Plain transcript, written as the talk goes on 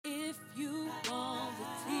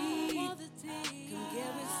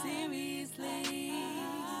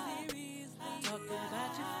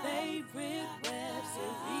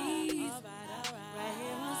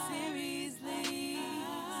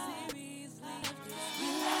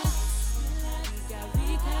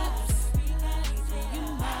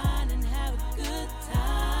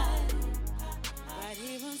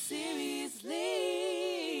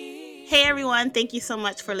everyone. Thank you so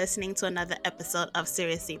much for listening to another episode of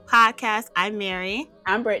Seriously Podcast. I'm Mary.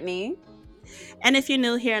 I'm Brittany. And if you're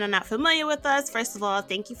new here and are not familiar with us, first of all,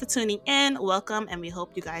 thank you for tuning in. Welcome, and we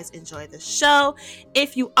hope you guys enjoy the show.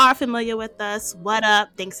 If you are familiar with us, what up?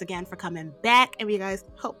 Thanks again for coming back, and we guys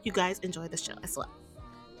hope you guys enjoy the show as well.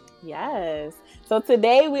 Yes. So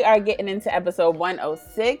today we are getting into episode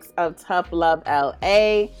 106 of Tough Love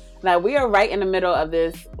LA. Now we are right in the middle of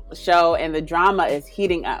this show, and the drama is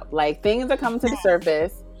heating up. Like, things are coming to the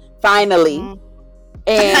surface, finally.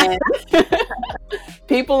 And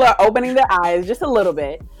people are opening their eyes just a little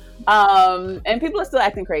bit. And people are still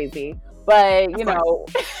acting crazy. But, you know,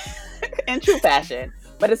 in true fashion.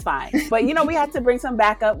 But it's fine. But, you know, we had to bring some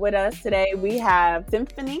backup with us today. We have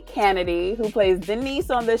Symphony Kennedy, who plays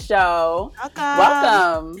Denise on the show.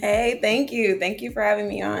 Welcome. Hey, thank you. Thank you for having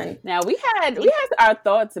me on. Now, we had our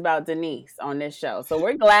thoughts about Denise on this show. So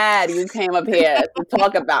we're glad you came up here to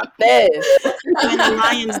talk about this. I'm in the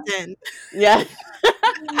Lion's Den. Yeah.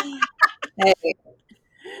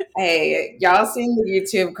 Hey, y'all seen the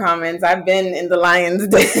YouTube comments? I've been in the Lion's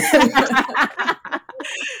Den.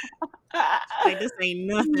 Like, this ain't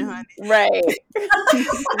nothing, honey. Right.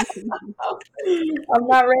 I'm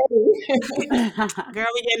not ready. Girl,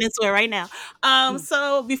 we're getting into it right now.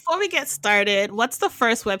 So before we get started, what's the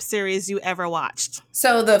first web series you ever watched?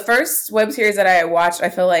 So the first web series that I watched, I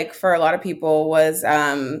feel like for a lot of people, was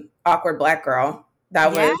Awkward Black Girl.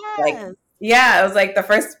 That was it was like the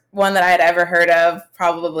first one that I had ever heard of,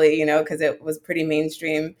 probably, you know, because it was pretty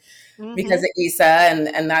mainstream. Because of Issa,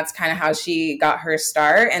 and that's kind of how she got her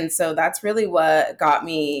start. And so that's really what got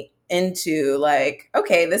me into, like,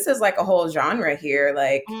 okay, this is like a whole genre here,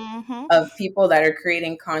 like, of people that are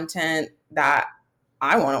creating content that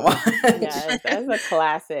I want to watch. Yes, that's a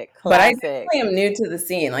classic. But I definitely am new to the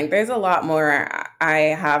scene. Like, there's a lot more I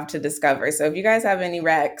have to discover. So if you guys have any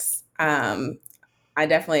recs, I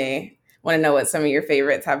definitely want to know what some of your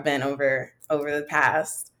favorites have been over the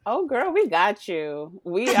past. Oh, girl, we got you.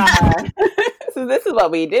 We are. So this is what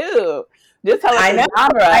we do. Just tell us a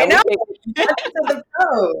genre. I know. The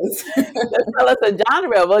pros. Just tell us a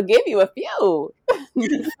genre. We'll give you a few.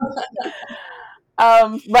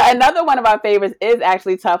 But another one of our favorites is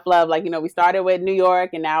actually Tough Love. Like, you know, we started with New York,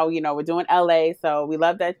 and now, you know, we're doing LA. So we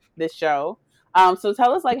love this show. So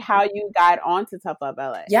tell us, like, how you got onto Tough Love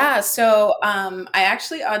LA. Yeah. So I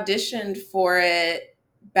actually auditioned for it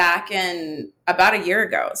back in about a year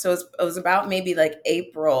ago. So it was about maybe like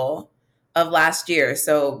April of last year.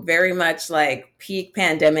 So very much like peak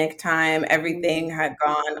pandemic time. Everything had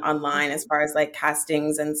gone online as far as like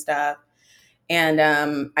castings and stuff.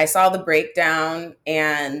 And I saw the breakdown,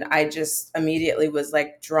 and I just immediately was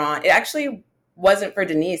like drawn. It actually wasn't for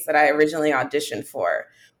Denise that I originally auditioned for,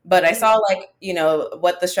 but I saw, like, you know,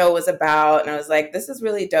 what the show was about, and I was like, this is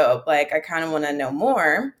really dope. Like, I kind of want to know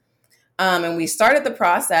more. And we started the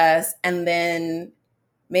process, and then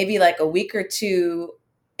maybe like a week or two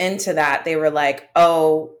into that, they were like,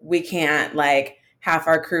 oh, we can't, like, half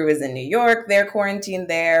our crew is in New York. They're quarantined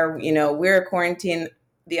there. You know, we're quarantined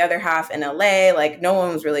the other half in LA. Like, no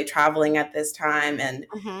one was really traveling at this time. And,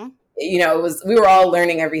 you know, we were all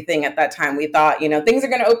learning everything at that time. We thought, you know, things are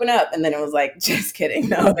going to open up. And then it was like, just kidding.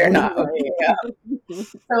 No, they're not opening up. So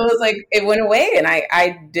it was like, it went away, and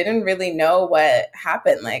I didn't really know what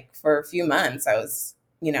happened. Like, for a few months, I was,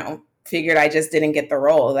 you know, figured I just didn't get the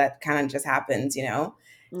role. That kind of just happens, you know?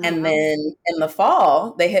 And then in the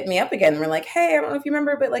fall, they hit me up again. We're like, hey, I don't know if you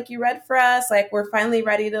remember, but like, you read for us. Like, we're finally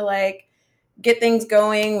ready to like get things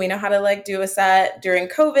going. We know how to like do a set during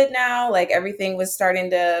COVID now. Like, everything was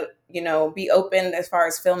starting to, you know, be open as far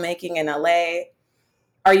as filmmaking in LA.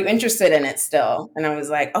 Are you interested in it still? And I was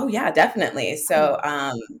like, oh yeah, definitely. So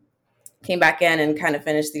came back in and kind of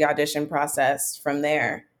finished the audition process from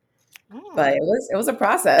there. But it was a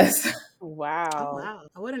process. Wow. Oh, wow.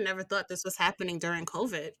 I would have never thought this was happening during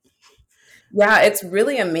COVID. Yeah, it's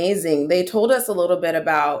really amazing. They told us a little bit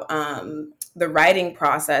about the writing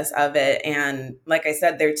process of it. And like I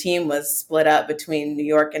said, their team was split up between New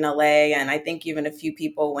York and LA. And I think even a few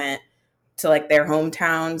people went to like their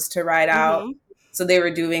hometowns to write out. So they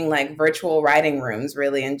were doing like virtual writing rooms,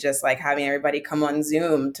 really, and just like having everybody come on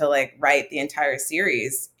Zoom to like write the entire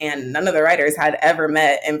series. And none of the writers had ever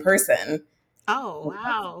met in person. Oh,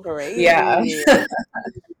 wow. Great. Yeah.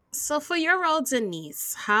 So for your role,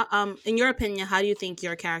 Denise, how, in your opinion, how do you think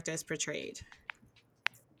your character is portrayed?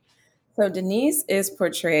 So Denise is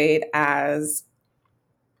portrayed as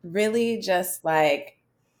really just like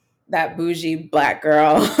that bougie Black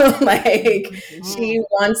girl. Like, she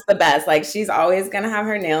wants the best. Like, she's always going to have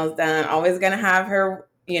her nails done, always going to have her,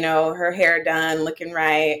 you know, her hair done, looking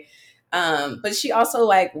right. But she also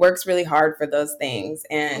like works really hard for those things,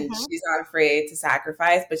 and Mm-hmm. she's not afraid to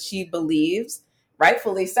sacrifice, but she believes,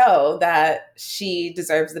 rightfully so, that she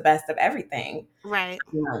deserves the best of everything. Right.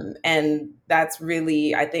 And that's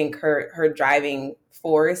really, I think, her driving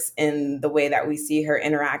force in the way that we see her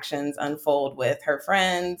interactions unfold with her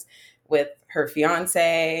friends, with her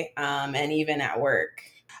fiance, and even at work.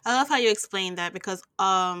 I love how you explained that because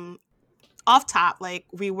off top, like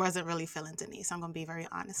we wasn't really feeling Denise. I'm gonna be very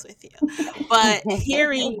honest with you. But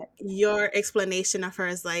hearing your explanation of her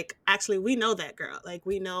is like, actually, we know that girl. Like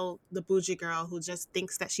we know the bougie girl who just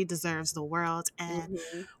thinks that she deserves the world, and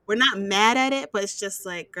Mhm. we're not mad at it, but it's just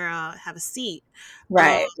like, girl, have a seat.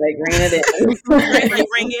 Right. Like rein it in. Right, like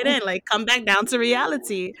bring it in, like come back down to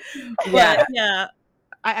reality. But Yeah. yeah,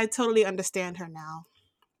 I totally understand her now.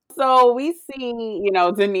 So we see,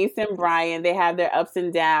 Denise and Brian, they have their ups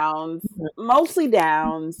and downs, mostly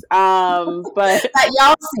downs. But That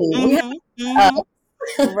y'all see. We have, Mm-hmm.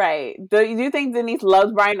 Mm-hmm. right. Do you think Denise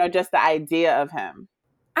loves Brian or just the idea of him?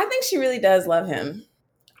 I think she really does love him.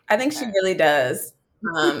 I think she Okay. really does,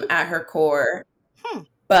 at her core. Hmm.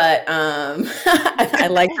 But I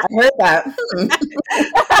heard that.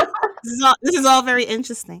 This is all very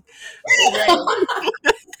interesting.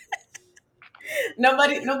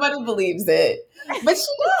 Nobody believes it, but she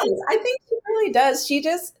does. I think she really does. She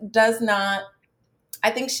just does not. I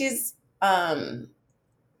think she's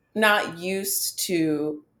not used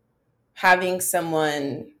to having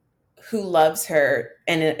someone who loves her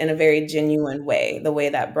in a very genuine way, the way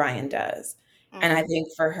that Brian does. And I Mm-hmm. think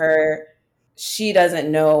for her, she doesn't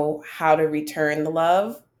know how to return the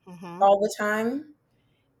love Mm-hmm. all the time.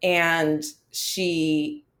 And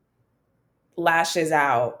she lashes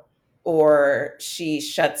out or she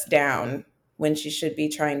shuts down when she should be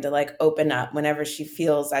trying to like open up whenever she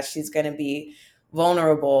feels that she's going to be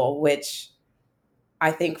vulnerable, which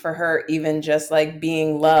I think for her, even just like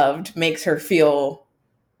being loved makes her feel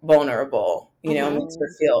vulnerable, Mm-hmm. makes her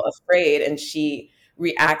feel afraid. And she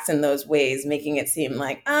reacts in those ways, making it seem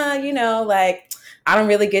like, like I don't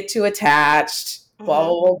really get too attached, blah, Mm-hmm.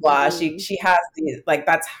 blah, blah, blah. Mhm. She has these, like,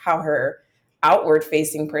 that's how her outward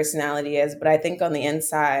facing personality is. But I think on the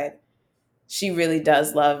inside, she really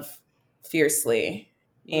does love fiercely.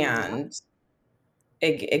 And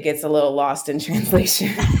it gets a little lost in translation.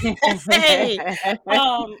 Hey,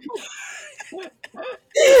 um,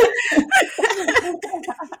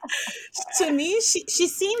 to me, she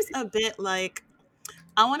seems a bit like,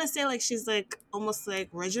 I want to say like she's like almost like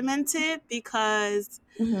regimented because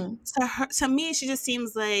Mhm. to me she just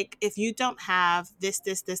seems like if you don't have this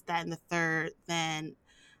that and the third, then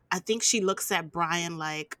I think she looks at Brian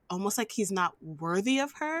like almost like he's not worthy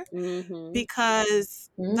of her, Mhm. because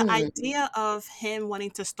the Mm. idea of him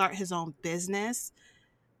wanting to start his own business,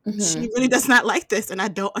 she Mhm. really does not like this, and I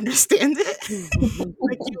don't understand it.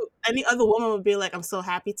 Like any other woman would be like, I'm so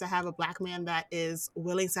happy to have a black man that is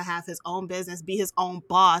willing to have his own business, be his own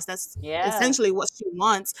boss. That's Yeah. essentially what she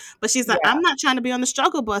wants. But she's like, Yeah. I'm not trying to be on the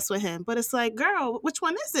struggle bus with him. But it's like, girl, which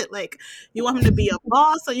one is it? Like, you want him to be a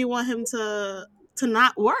boss or you want him to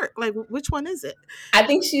not work? Like, which one is it? I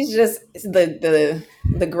think she's just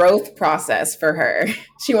the growth process for her.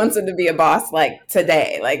 She wants him to be a boss like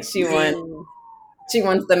today. Like Mm. she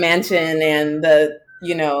wants the mansion and the,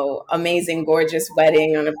 amazing gorgeous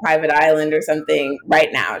wedding on a private island or something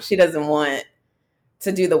right now. She doesn't want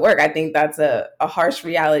to do the work. I think that's a harsh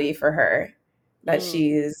reality for her that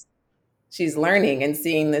Mm. she's learning and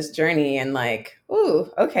seeing this journey and like,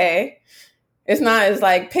 ooh, okay. It's not as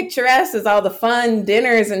like picturesque as all the fun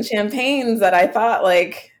dinners and champagnes that I thought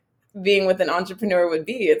like being with an entrepreneur would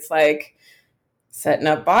be. It's like setting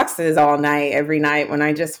up boxes all night, every night when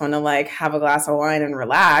I just want to like have a glass of wine and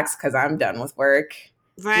relax because I'm done with work,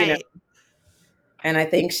 you know. Right. And I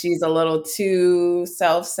think she's a little too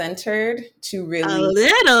self-centered to A really,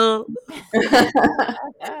 little.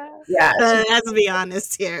 yeah, Let's be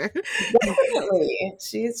honest here. definitely.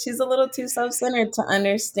 She's a little too self-centered to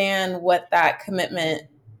understand what that commitment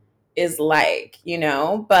is like,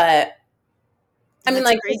 But I mean, That's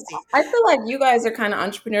like, crazy. I feel like you guys are kind of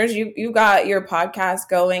entrepreneurs. You got your podcast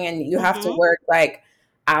going, and you have to Mm-hmm. work like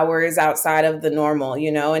hours outside of the normal, And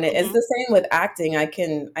it's Mm-hmm. the same with acting. I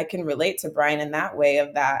can relate to Brian in that way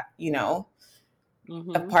of that, a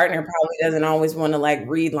Mhm. partner probably doesn't always want to like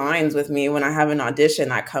read lines with me when I have an audition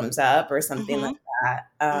that comes up or something Mm-hmm. like that.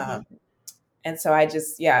 Mm-hmm. And so I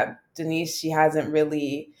just, yeah, Denise, she hasn't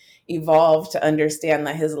really evolved to understand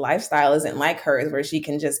that his lifestyle isn't like hers, where she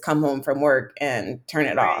can just come home from work and turn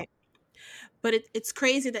it off. Right. But it's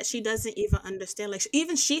crazy that she doesn't even understand. Like,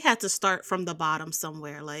 even she had to start from the bottom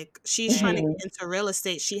somewhere. Like, she's trying to Mhm. get into real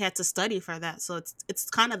estate. She had to study for that. So it's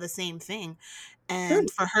kind of the same thing. True.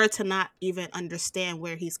 And for her to not even understand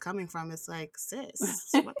where he's coming from, it's like, sis,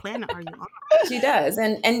 what planet are you on? She does,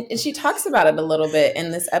 and she talks about it a little bit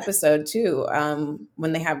in this episode too.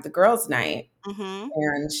 When they have the girls' night, Mm-hmm.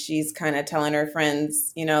 and she's kind of telling her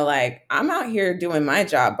friends, like, I'm out here doing my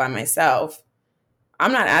job by myself.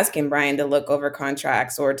 I'm not asking Brian to look over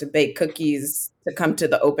contracts or to bake cookies to come to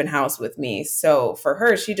the open house with me. So for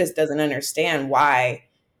her, she just doesn't understand why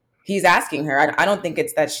he's asking her. I don't think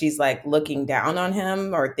it's that she's like looking down on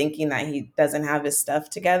him or thinking that he doesn't have his stuff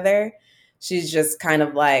together. She's just kind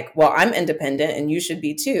of like, well, I'm independent and you should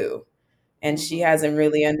be too. And she hasn't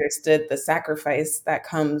really understood the sacrifice that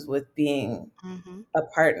comes with being Mm-hmm. a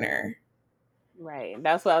partner. Right.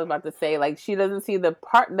 That's what I was about to say. Like, she doesn't see the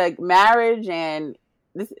part, like, marriage, and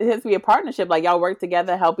this it has to be a partnership. Like, y'all work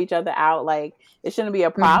together, help each other out. Like, it shouldn't be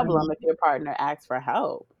a problem if your partner asks for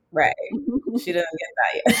help. Right. She doesn't get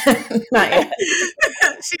that yet. Not yet.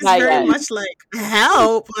 She's Not very yet. much like,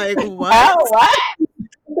 help. Like, what? Oh, what?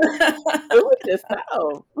 Do it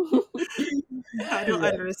yourself. I don't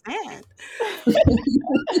understand.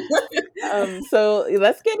 So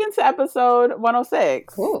let's get into episode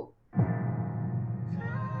 106. Cool.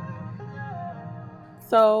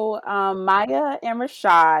 So Maya and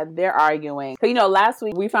Rashad, they're arguing. So, last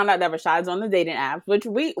week we found out that Rashad's on the dating apps, which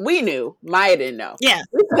we knew. Maya didn't know. Yeah.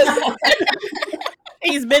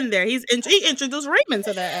 He's been there. He introduced Raymond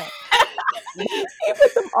to that app. He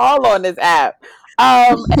put them all on this app.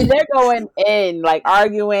 And they're going in, like,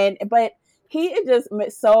 arguing. But he is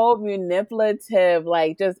just so manipulative,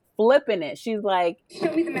 like, just flipping it. She's like,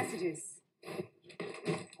 show me the messages.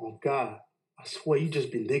 Oh, God. I swear you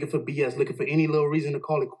just been digging for BS, looking for any little reason to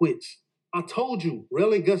call it quits. I told you,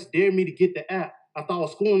 Rel and Gus dared me to get the app. I thought I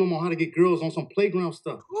was schooling them on how to get girls on some playground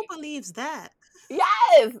stuff. Who believes that?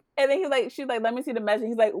 yes. And then she's like, let me see the message.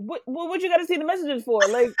 He's like, what you got to see the messages for?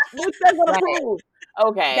 Like, what's that going to prove?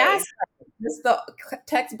 Okay. Gaslighting. It's the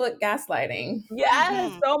textbook gaslighting.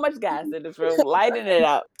 Yes, so much gas in this room, lighting it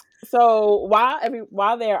up. So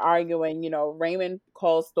while they're arguing, Raymond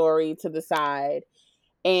calls Story to the side,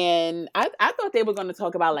 and I thought they were going to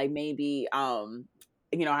talk about, like, maybe I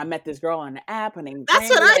met this girl on the app. Her name. That's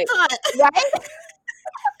what I thought. Right?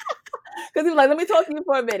 Because he was like, let me talk to you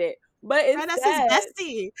for a minute. But instead, that's his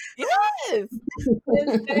bestie. Yes.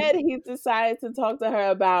 Instead, he decided to talk to her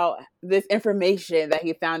about this information that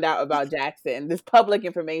he found out about Jackson, this public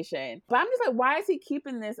information. But I'm just like, why is he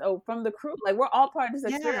keeping this from the crew? Like, we're all part of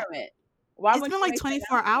this experiment. Why it's been like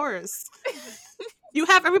 24 hours. You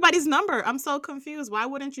have everybody's number. I'm so confused. Why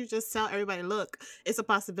wouldn't you just tell everybody, look, it's a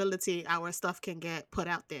possibility our stuff can get put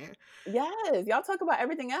out there? Yes. Y'all talk about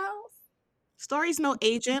everything else. Story's no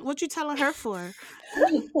agent. What you telling her for?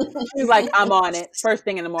 She's like, I'm on it. First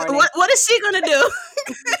thing in the morning. What is she gonna do?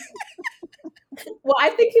 Well,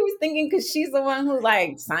 I think he was thinking because she's the one who,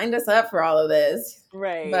 like, signed us up for all of this.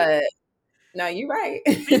 Right. But no, you're right.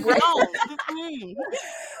 I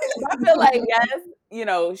feel like, yes,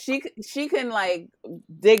 she can, like,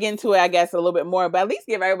 dig into it, I guess, a little bit more, but at least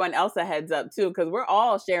give everyone else a heads up too, because we're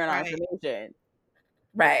all sharing our information.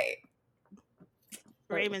 Right.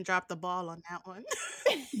 Raymond dropped the ball on that one.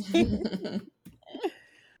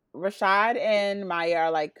 Rashad and Maya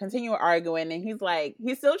are, like, continue arguing, and he's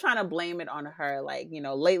still trying to blame it on her. Like,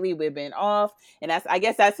 lately we've been off, and I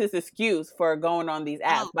guess that's his excuse for going on these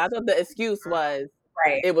apps. But I thought the excuse was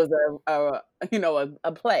it was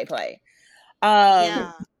a play.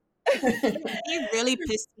 Yeah. He really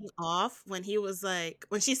pissed me off when he was like,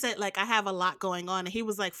 when she said, like, I have a lot going on, and he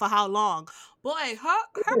was like, for how long? Boy,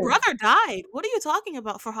 her brother died. What are you talking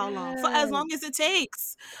about? For how long? For as long as it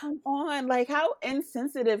takes. Come on, like, how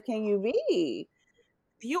insensitive can you be?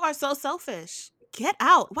 You are so selfish. Get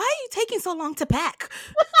out. Why are you taking so long to pack?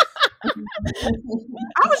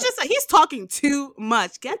 I was just like, he's talking too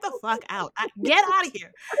much. Get the fuck out. Get out of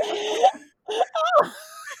here.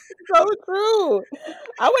 So true.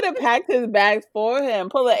 I would have packed his bags for him,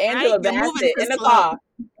 pull an Angela Bassett in the car.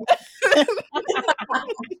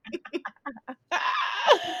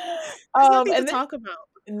 Nothing and to talk about.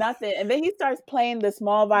 Nothing. And then he starts playing the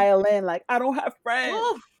small violin, like, I don't have friends.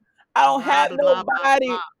 Ooh. I don't have nobody.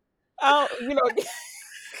 Blah, blah.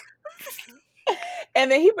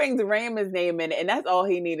 And then he brings Raymond's name in, and that's all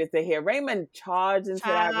he needed to hear. Raymond charged into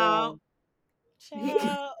that room.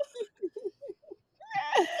 Child.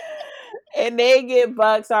 And they get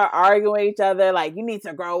bucks, start arguing with each other, like, you need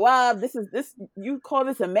to grow up. This you call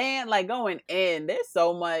this a man? Like, going in. There's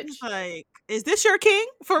so much. Like, Is this your king?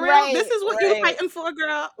 For real? Right, This is what right. you fighting for,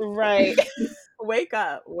 girl? Right. Wake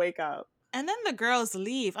up. Wake up. And then the girls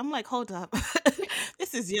leave. I'm like, hold up.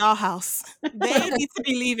 This is your house. They need to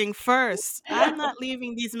be leaving first. I'm not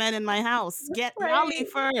leaving these men in my house. Y'all Right. leave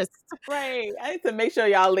first. Right. I need to make sure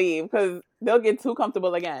y'all leave because they'll get too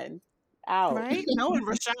comfortable again. Out. Right? No, and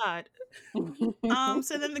Rashad.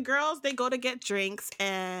 So then the girls, they go to get drinks,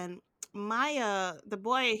 and Maya, the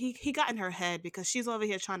boy, he got in her head because she's over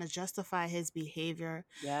here trying to justify his behavior.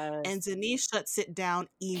 Yes. And Denise shuts it down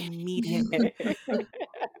immediately.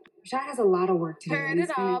 Rashad has a lot of work to do. Heard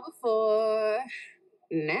it all before.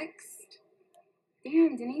 Next.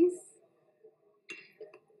 Damn, Denise.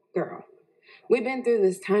 Girl, we've been through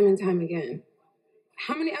this time and time again.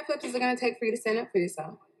 How many F-ups is it going to take for you to stand up for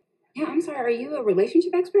yourself? Yeah, I'm sorry. Are you a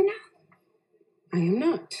relationship expert now? I am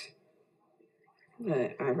not.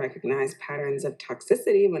 But I recognize patterns of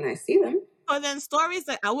toxicity when I see them. But then stories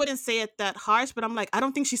that I wouldn't say it that harsh, but I'm like, I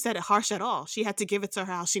don't think she said it harsh at all. She had to give it to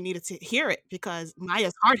her how she needed to hear it because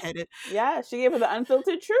Maya's hard-headed. Yeah, she gave her the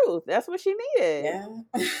unfiltered truth. That's what she needed.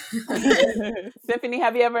 Yeah. Symphony,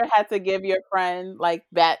 have you ever had to give your friend like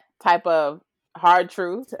that type of hard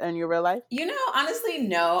truth in your real life? Honestly,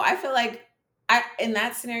 no. I feel like in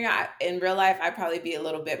that scenario, in real life, I'd probably be a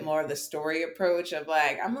little bit more of the story approach of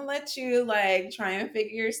like, I'm gonna let you like try and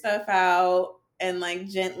figure your stuff out and like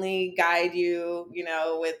gently guide you,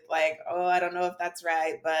 with like, oh, I don't know if that's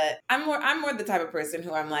right, but I'm more the type of person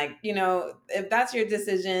who I'm like, if that's your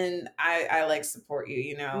decision, I like support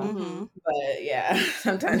you, Mhm. But yeah,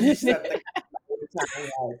 sometimes you just have to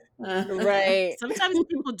Right. Sometimes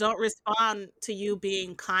people don't respond to you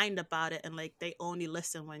being kind about it, and like they only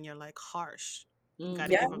listen when you're like harsh. You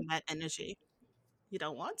gotta Yeah. give them that energy. You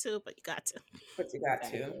don't want to, but you got to. But you got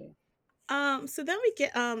to. Exactly. So then we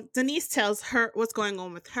get Denise tells her what's going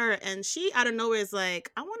on with her, and she out of nowhere is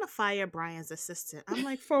like, I want to fire Brian's assistant. I'm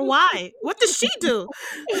like, for why? What did she do?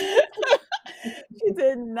 She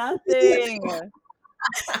did nothing.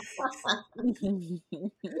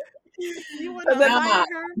 You want to fire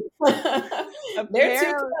her? They're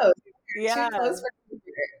too close. Yeah. Too close for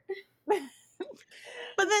computer.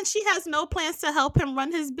 But then she has no plans to help him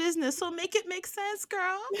run his business, so make it make sense,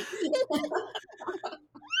 girl.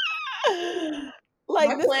 Like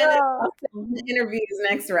My this plan is girl. I'll set the interviews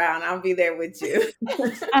next round. I'll be there with you.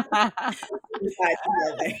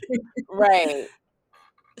 Right.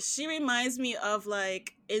 She reminds me of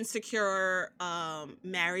like insecure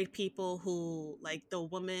married people who like the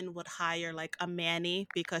woman would hire like a manny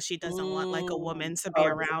because she doesn't want like a woman to be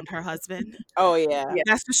around her husband. Oh yeah.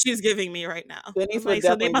 That's what she's giving me right now. Denise I'm would like,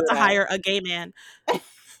 so they definitely about do to that. hire a gay man.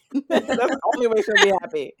 That's the only way she'll be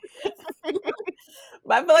happy.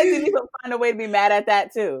 But I feel like Denise will find a way to be mad at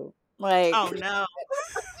that too. Like, Oh no.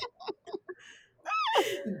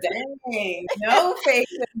 Dang, no fake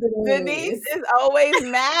Denise is always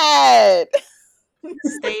mad.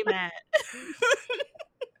 Stay mad.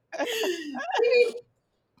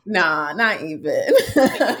 Nah, not even.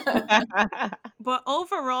 But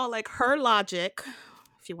overall, like her logic,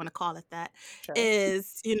 if you want to call it that, Sure.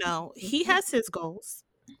 is, he has his goals.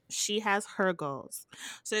 She has her goals.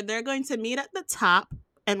 So they're going to meet at the top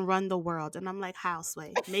and run the world. And I'm like,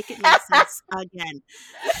 Houseway, make it make sense again.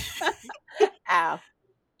 Ow.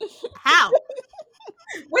 How?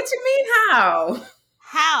 What you mean how?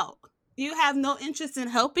 How? You have no interest in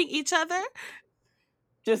helping each other?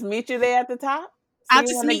 Just meet you there at the top? I'll See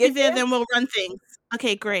just when they meet you get there, then we'll run things.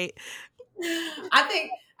 Okay, great. I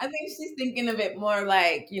think she's thinking of it more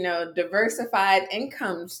like, diversified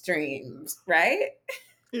income streams, right?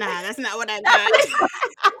 Nah, that's not what I got.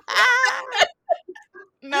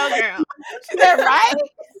 No, girl. Is that right?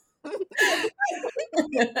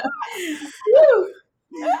 Whew.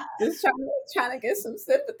 Just trying to get some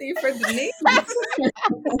sympathy for Denise.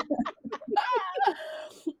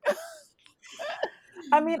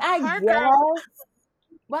 I mean, I Her guess, girl.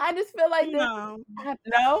 but I just feel like this. No.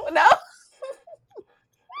 No.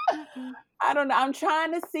 Mm-mm. I don't know. I'm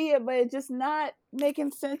trying to see it, but it's just not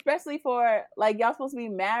making sense, especially for like y'all supposed to be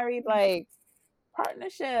married, like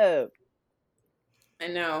partnership. I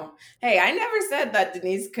know. Hey, I never said that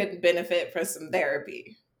Denise couldn't benefit from some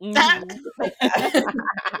therapy. Mhm.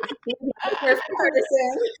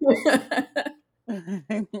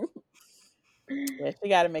 Yeah, she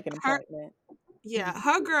got to make an appointment. Yeah,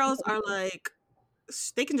 her girls are like,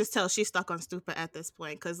 they can just tell she's stuck on stupid at this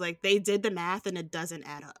point because like they did the math and it doesn't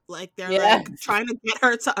add up. Like they're like trying to get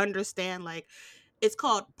her to understand like it's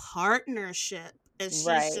called partnership, and she's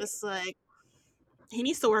Right. just like, he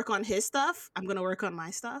needs to work on his stuff. I'm gonna work on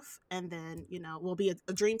my stuff, and then we'll be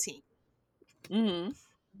a dream team. Mm-hmm.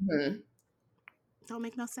 Mm-hmm. Don't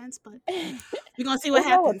make no sense, but we're gonna see what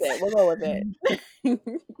We'll go happens. with it. We'll go with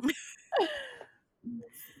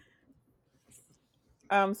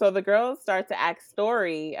it. So the girls start to ask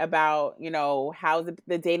Story about, how's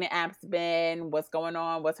the dating apps been, what's going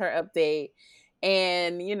on, what's her update.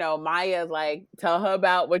 And, Maya's like, tell her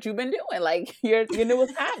about what you've been doing, like your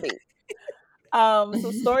newest hobby.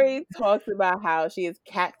 So Story talks about how she is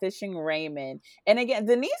catfishing Raymond. And again,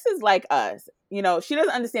 Denise is like us. She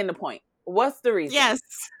doesn't understand the point. What's the reason? Yes.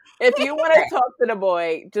 If you want to talk to the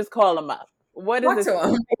boy, just call him up. What is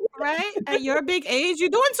it? Right? At your big age, you're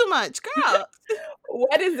doing too much, girl.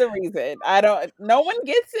 What is the reason? No one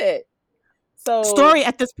gets it. So Story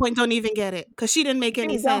at this point don't even get it because she didn't make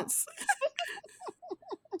any sense.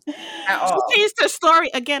 At all. She changed her story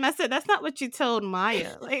again. I said, that's not what you told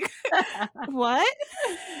Maya. Like, what?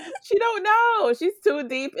 She don't know. She's too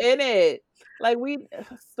deep in it. Like,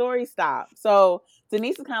 Story stop. So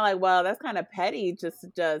Denise is kind of like, well, that's kind of petty, just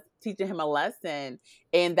teaching him a lesson.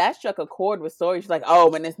 And that struck a chord with Story. She's like, oh,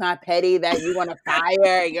 when it's not petty that you want to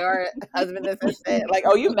fire your husband assistant. Like,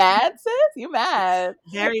 oh, you mad, sis? You mad?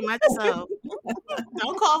 Very much so.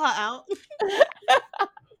 Don't call her out.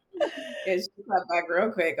 Yeah, she cut back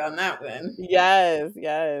real quick on that one. Yes.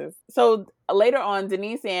 So later on,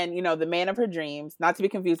 Denise and, the man of her dreams, not to be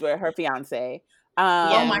confused with her fiance.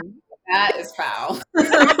 Oh my God, that is foul.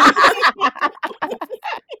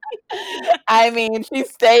 I mean, she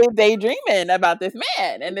stayed daydreaming about this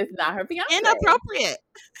man, and it's not her fiance. Inappropriate.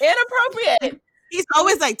 He's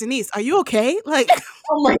always like, Denise, are you okay? Like,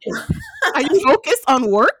 oh my God. Are you focused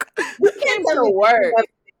on work? You can't go to work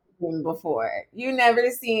before. You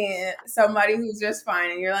never seen somebody who's just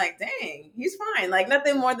fine and you're like, dang, he's fine. Like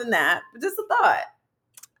nothing more than that. But just a thought.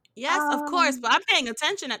 Yes, of course, but I'm paying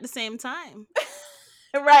attention at the same time.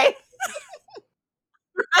 Right.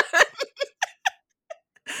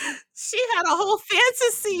 She had a whole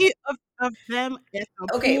fantasy of them at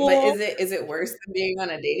the okay, pool. But is it worse than being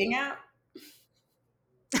on a dating app?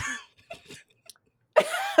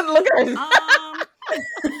 Look at her.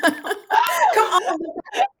 Come on.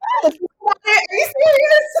 Are you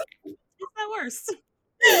serious? Is that worse?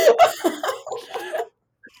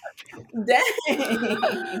 Dang.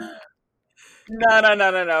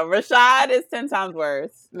 No. Rashad is 10 times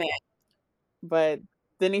worse. Man. But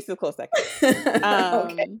Denise is close second.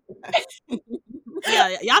 Okay.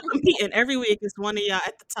 Yeah, y'all competing every week. Is one of y'all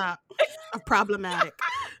at the top of problematic.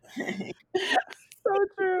 So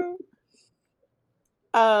true.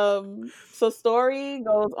 So Story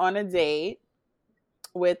goes on a date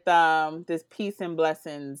with this Peace and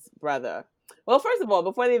Blessings brother. Well, first of all,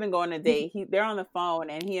 before they even go on a date, they're on the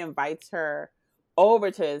phone and he invites her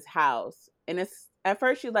over to his house. And it's at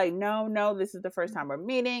first she's like, no, this is the first time we're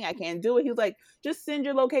meeting. I can't do it. He was like, just send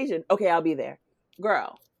your location. Okay, I'll be there.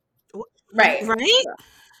 Girl. Right. Girl.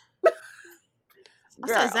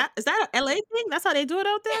 Is that an LA thing? That's how they do it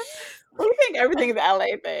out there? We think everything's an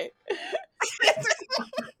LA thing.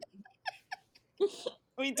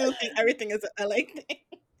 We do think everything is an LA thing.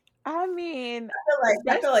 I mean,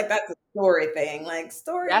 I feel like that's a Story thing. Like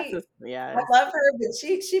Story, I love her, but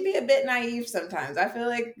she be a bit naive sometimes. I feel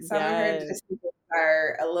like some of her decisions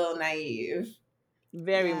are a little naive.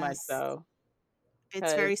 Very much so.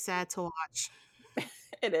 It's very sad to watch.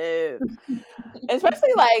 It is.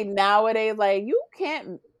 Especially like nowadays, like you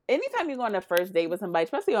can't, anytime you go on a first date with somebody,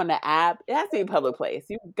 especially on the app, it has to be a public place.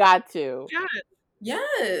 You got to.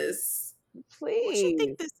 Yes. Please. What she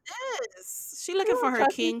think this is? She looking for her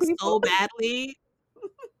king so badly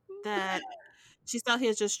that she's out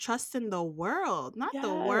here just trusting the world. Not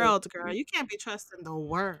the world, girl. You can't be trusting the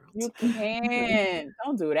world. You can't.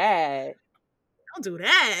 Don't do that. Don't do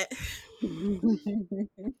that.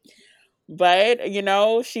 But,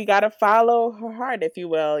 she got to follow her heart, if you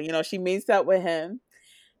will. She meets up with him.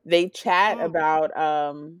 They chat about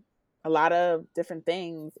a lot of different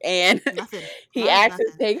things. And he asked to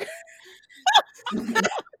take...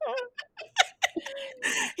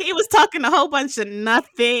 He was talking a whole bunch of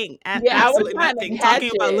nothing. Absolutely nothing. Talking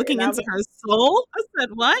about looking into her soul. I said,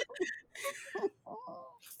 what?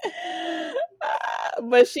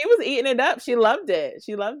 But she was eating it up. She loved it.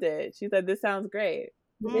 She said, this sounds great.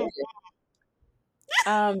 Then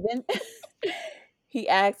he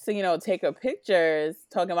asked to, take her pictures,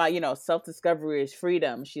 talking about, self-discovery is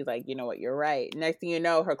freedom. She's like, you know what, you're right. Next thing you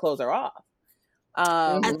know, her clothes are off.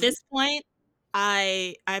 At this point,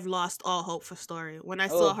 I've lost all hope for Story. When I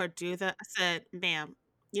saw her do that, I said, ma'am,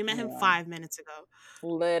 you met him 5 minutes ago.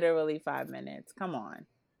 Literally 5 minutes. Come on.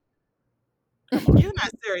 You're not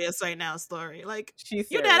serious right now, Story. Like, you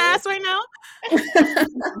dead ass right now?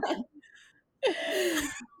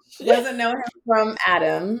 Doesn't know him from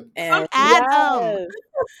Adam. From And Adam.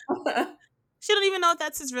 Yes. She don't even know if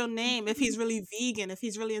that's his real name, if he's really vegan, if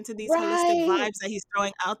he's really into these holistic Right. vibes that he's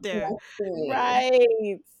throwing out there.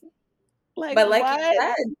 Right. Like, But like what?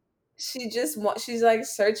 you said, she's like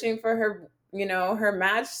searching for her, her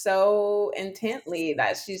match so intently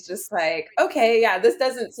that she's just like, okay, yeah, this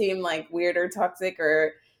doesn't seem like weird or toxic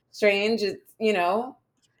or strange. It's, He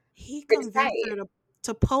it's convinced tight. her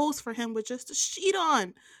to pose for him with just a sheet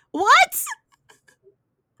on. What?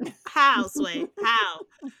 How, Sway? How?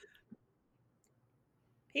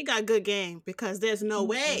 He got good game because there's no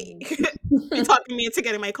way you talking me into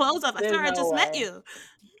getting my clothes off. I There's thought I no just met way. you.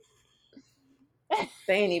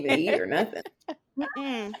 They ain't even eat or nothing.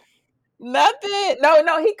 Mm-mm. Nothing.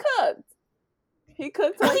 No, he cooked. He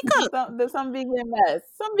cooked Oh, he cooked. some vegan mess.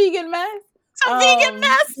 Some vegan mess. Some vegan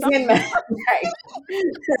mess. Right.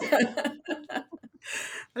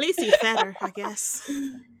 At least he fed her, I guess.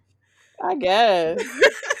 I guess.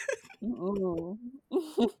 Mm.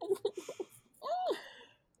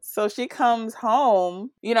 So she comes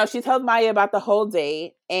home, she tells Maya about the whole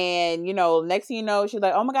date. And, next thing you know, she's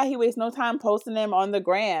like, oh my God, he wastes no time posting them on the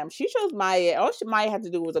gram. She shows Maya, Maya had to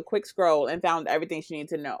do was a quick scroll and found everything she needed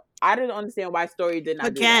to know. I didn't understand why Story did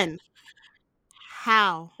not do that.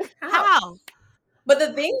 How? But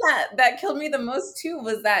the thing that killed me the most too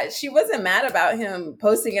was that she wasn't mad about him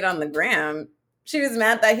posting it on the gram. She was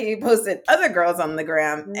mad that he posted other girls on the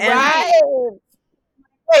gram. And Right.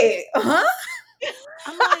 wait, huh?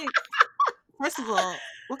 I'm like, first of all,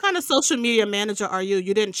 what kind of social media manager are you?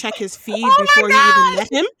 You didn't check his feed Oh my before you even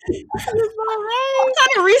met him? That's all right. What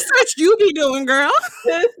kind of research you be doing, girl?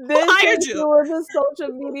 This hired bitch you? was a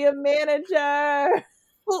social media manager.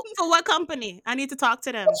 For what company? I need to talk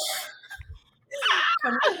to them.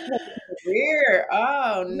 Weird.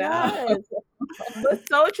 Oh no. Yes. But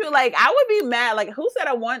so true. Like, I would be mad. Like, who said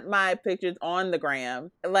I want my pictures on the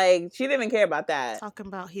gram? Like, she didn't even care about that. Talking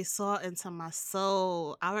about he saw into my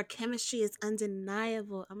soul. Our chemistry is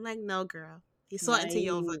undeniable. I'm like, no, girl. He saw into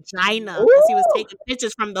your vagina because he was taking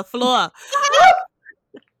pictures from the floor.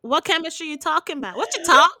 What chemistry you talking about? What you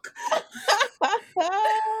talk?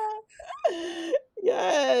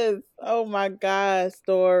 Yes. Oh my God,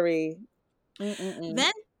 Story. Mm-mm-mm.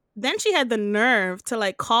 Then she had the nerve to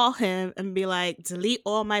like call him and be like, delete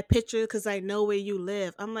all my pictures because I know where you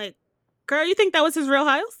live. I'm like, girl, you think that was his real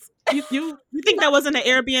house? You think that wasn't an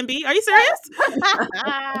Airbnb? Are you serious?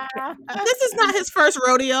 This is not his first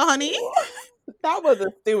rodeo, honey. That was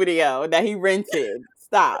a studio that he rented.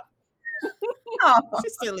 Stop.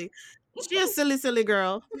 She's silly. She a silly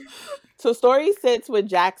girl. So Story sits with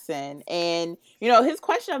Jackson, and his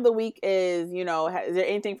question of the week is, is there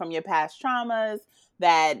anything from your past traumas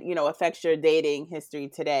that affects your dating history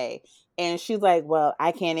today? And she's like, well,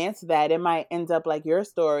 I can't answer that. It might end up like your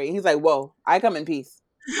story. And he's like, whoa, I come in peace.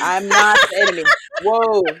 I'm not the enemy.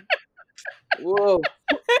 Whoa.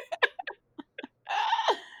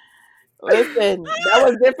 Listen, that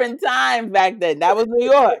was different times back then. That was New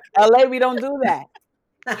York. LA, we don't do that.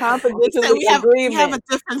 Confidential agreement.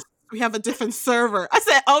 We have a different server. I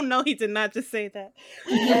said, oh no, he did not just say that.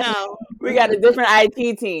 No. We got a different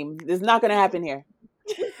IT team. This is not going to happen here.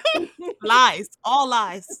 Lies. All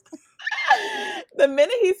lies. The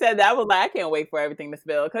minute he said that, I was like, I can't wait for everything to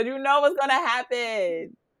spill because you know what's going to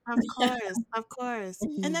happen. Of course.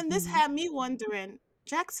 And then this had me wondering,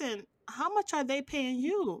 Jackson, how much are they paying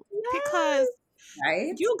you? Yes. Because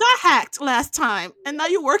Right? you got hacked last time and now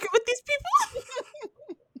you're working with these people?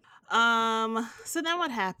 So then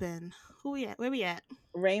what happened? Who we at? Where we at?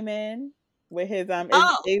 Raymond with his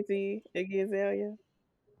Iggy Azalea.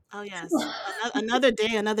 Oh yes. Another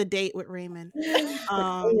day, another date with Raymond.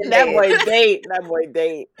 That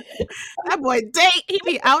boy date. He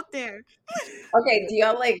be out there. Okay, do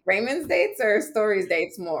y'all like Raymond's dates or Story's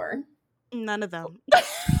dates more? None of them.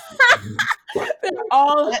 They're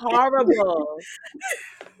all horrible.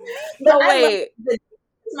 No, wait. This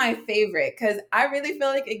is my favorite because I really feel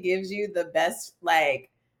like it gives you the best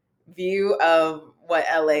view of what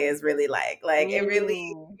LA is really like. Like it really,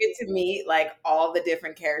 you get to meet like all the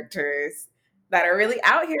different characters that are really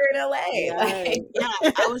out here in LA. Yes. Yeah,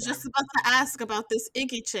 I was just about to ask about this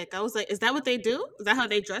Iggy chick. I was like, is that what they do? Is that how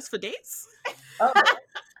they dress for dates? Yeah.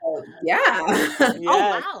 Yes. Oh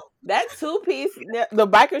wow. That 2-piece, the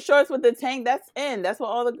biker shorts with the tank, that's in. That's what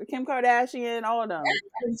all the Kim Kardashian, all of them.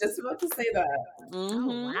 I was just about to say that. Mm-hmm.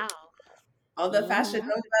 Oh wow. All the Fashion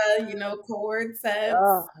Nova, cord sets.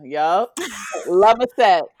 Oh, yup. Love a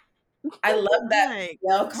set. I love that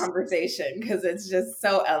Yale conversation because it's just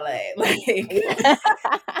so LA. Like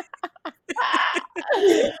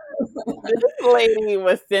This lady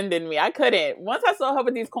was sending me. I couldn't. Once I saw her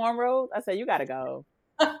with these cornrows, I said, "You gotta go.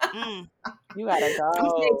 You gotta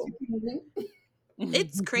go."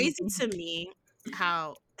 It's crazy to me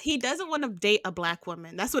how he doesn't want to date a black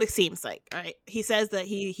woman. That's what it seems like, right? He says that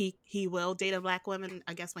he will date a black woman,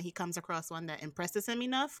 I guess, when he comes across one that impresses him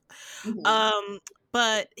enough.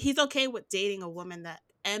 But he's okay with dating a woman that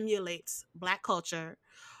emulates black culture.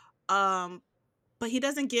 But he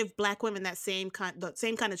doesn't give black women the same kind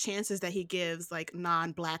of chances that he gives like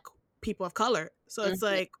non-black people of color. So it's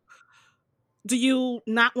like, do you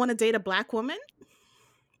not want to date a black woman?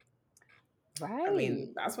 Right. I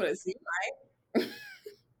mean, that's what it seems like.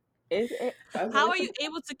 How are you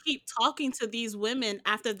able to keep talking to these women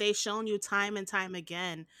after they've shown you time and time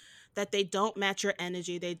again that they don't match your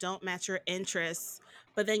energy, they don't match your interests,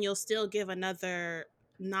 but then you'll still give another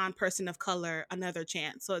non-person of color another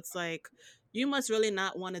chance? So it's like, you must really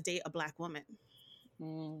not want to date a black woman.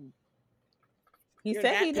 He You're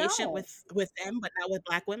said that he patient don't. with them, but not with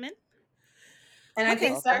black women. And I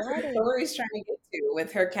think that's what Hillary's trying to get to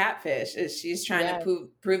with her catfish. Is she's trying to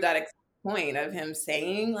prove that point of him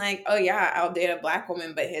saying like, "Oh yeah, I'll date a black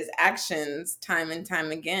woman," but his actions, time and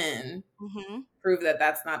time again, prove that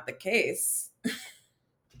that's not the case.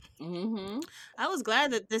 I was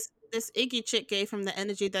glad that this Iggy chick gave him the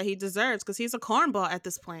energy that he deserves, because he's a cornball at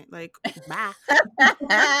this point. Like, bye.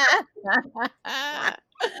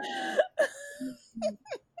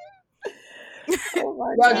 Oh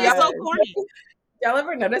my God. He's so corny. Y'all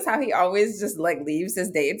ever notice how he always just like leaves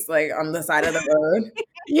his dates like on the side of the road?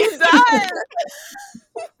 He does.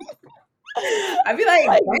 I'd be like,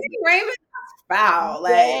 Danny Raymond, foul.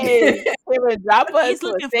 Like, he would drop us. He's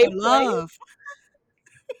looking for love.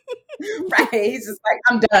 Right. He's just like,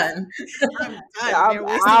 I'm done. I'm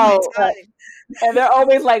out. And they're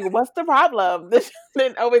always like, "What's the problem?"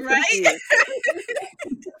 They're always confused.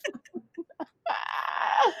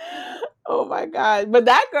 Oh my god! But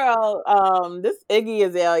that girl, this Iggy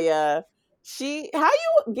Azalea, how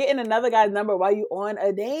you getting another guy's number while you on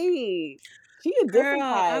a date? She a different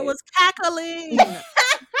Girl, type. I was cackling.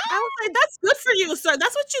 I was like, "That's good for you, sir.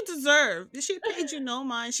 That's what you deserve. She paid you no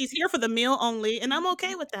mind. She's here for the meal only, and I'm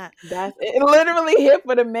okay with that." That's it. Literally here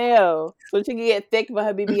for the meal, so she can get thick for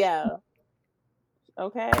her BBL.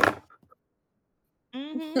 Okay.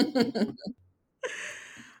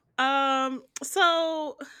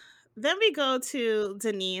 So then we go to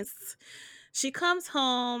Denise. She comes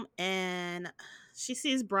home and she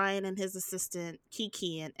sees Brian and his assistant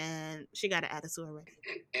Kiki, and she got an attitude already.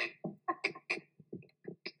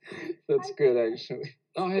 That's good, actually.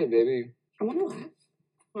 Oh, hey, baby. I want to laugh.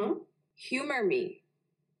 Huh? Humor me.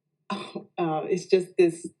 Oh, it's just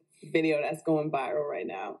this video that's going viral right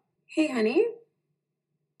now. Hey, honey.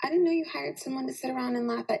 I didn't know you hired someone to sit around and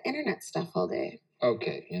laugh at internet stuff all day.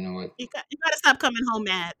 Okay, you know what? You got to stop coming home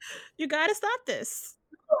mad. You got to stop this.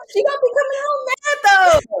 She don't be coming home mad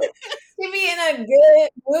though. She be in a good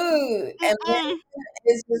mood, and then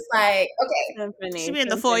it's just like, okay, she be in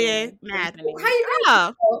the foyer mad. How you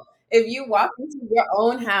know if you walk into your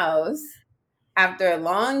own house after a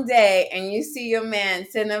long day and you see your man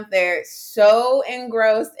sitting up there so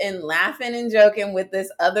engrossed in laughing and joking with this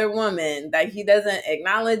other woman that he doesn't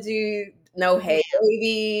acknowledge you? No, hey,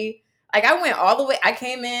 baby. Like, I went all the way. I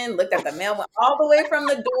came in, looked at the mail, went all the way from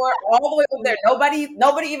the door, all the way over there.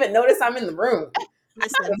 Nobody even noticed I'm in the room. I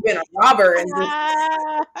could have been a robber and just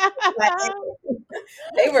like,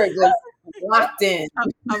 they were just locked in.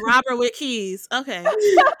 A robber with keys. Okay. I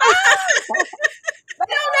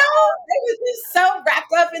don't know. They were just so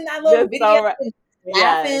wrapped up in that little video, laughing.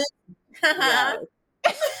 Yes.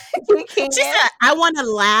 She said, "I want to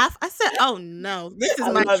laugh." I said, "Oh no, this is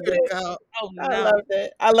my shit to go." Oh no, I loved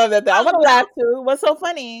it. I love that. I want to laugh too. What's so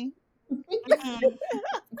funny?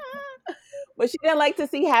 But she didn't like to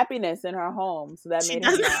see happiness in her home, so that made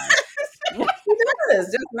her mad. She does,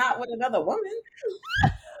 just not with another woman.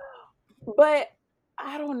 But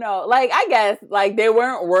I don't know. Like, I guess like they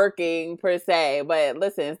weren't working per se. But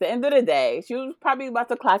listen, it's the end of the day. She was probably about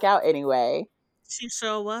to clock out anyway. She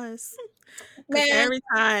sure was. Man. Every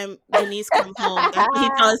time Denise comes home, he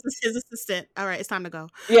tells his assistant, "All right, it's time to go."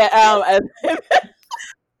 Yeah.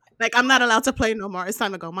 Like, I'm not allowed to play no more. It's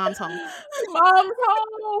time to go. Mom's home. Mom's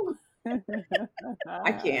home.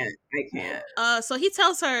 I can't. So he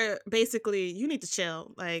tells her basically, "You need to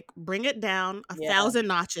chill. Like, bring it down 1,000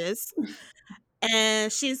 notches."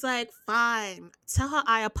 And she's like, "Fine. Tell her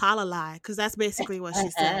I apologize," because that's basically what she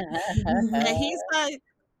said. And he's like,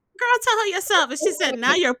 "Girl, tell her yourself." And she said,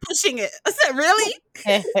 "Now you're pushing it." I said, "Really?"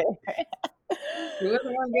 Who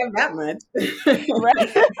doesn't want to give that much?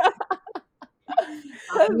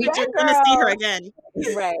 You're gonna see her again,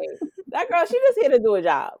 right? That girl, she just here to do a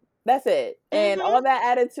job. That's it. And all that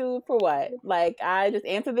attitude for what? Like, I just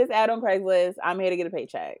answered this ad on Craigslist. I'm here to get a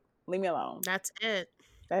paycheck. Leave me alone. That's it.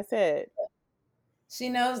 That's it. She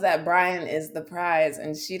knows that Brian is the prize,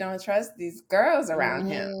 and she don't trust these girls around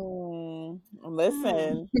him.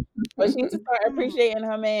 Listen, but she needs to start appreciating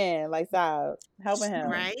her man. Like, stop helping him.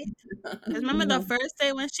 Right? 'Cause remember the first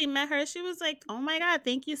day when she met her, she was like, "Oh my God,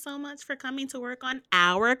 thank you so much for coming to work on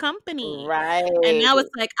our company." Right. And now it's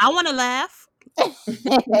like, I want to laugh.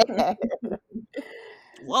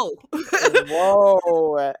 Whoa.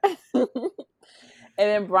 Whoa. And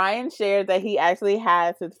then Brian shared that he actually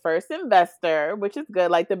has his first investor, which is good.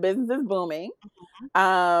 Like, the business is booming.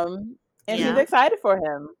 And she's excited for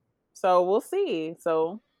him. So we'll see.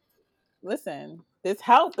 So listen, this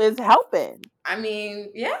help is helping. I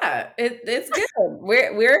mean, yeah, it's good.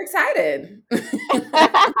 We're excited.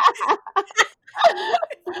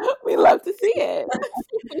 We love to see it.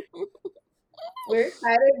 We're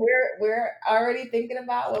excited. We're already thinking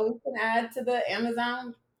about what we can add to the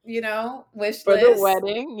Amazon, wish For list the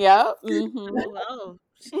wedding. Yep. Whoa.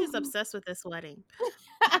 She's obsessed with this wedding.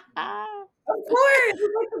 Of course,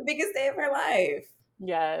 it's like the biggest day of her life.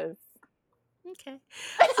 Yes. Okay.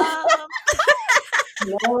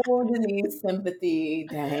 No Denise sympathy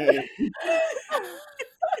day.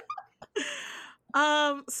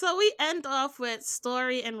 So we end off with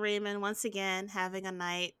Story and Raymond once again having a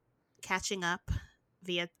night catching up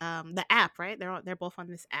via the app, right? They're both on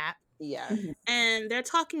this app. Yeah. And they're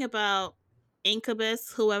talking about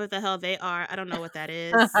Incubus, whoever the hell they are. I don't know what that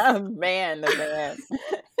is. The band.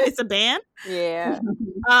 It's a band? Yeah.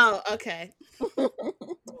 Oh, okay.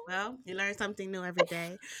 Well, you learn something new every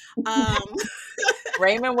day.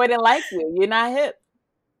 Raymond wouldn't like you. You're not hip.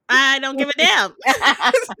 I don't give a damn.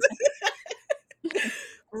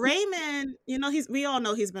 Raymond, we all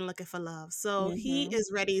know he's been looking for love. So he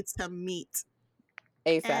is ready to meet.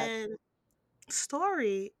 ASAP. And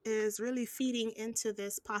Story is really feeding into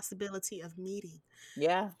this possibility of meeting.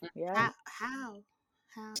 Yeah. How?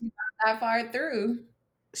 That far through.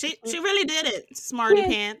 She really did it, smarty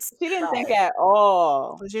pants. She didn't think at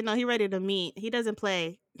all. Because he ready to meet. He doesn't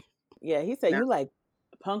play. Yeah, he said, "You like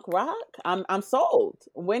punk rock? I'm sold.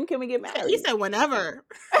 When can we get married?" He said, "Whenever."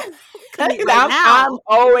 I'm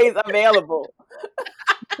always available.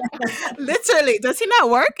 Literally, does he not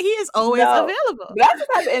work? He is always available. That's the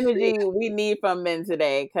type of energy we need from men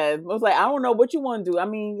today. Because it was like, I don't know what you want to do. I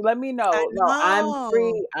mean, let me know. No, I'm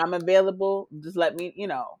free. I'm available. Just let me.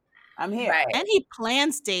 I'm here. Right. And he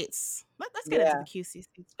plans dates. Let's get into the QC.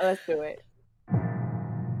 Let's do it.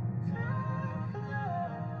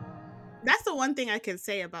 That's the one thing I can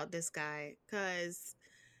say about this guy, because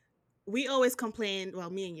we always complain, well,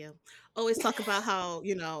 me and you always talk about how,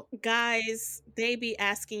 guys, they be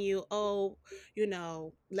asking you, oh,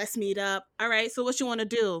 let's meet up. All right, so what you want to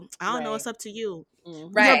do? I don't know. It's up to you.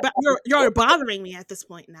 Mm-hmm. Right. You're bothering me at this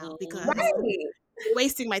point now because you're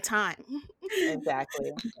wasting my time.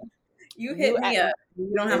 Exactly. You hit me up.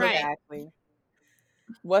 You don't have exactly.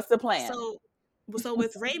 What's the plan? So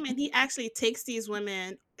with Raymond, he actually takes these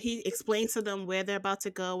women. He explains to them where they're about to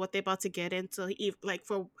go, what they're about to get into. Like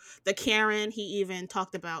for the Karen, he even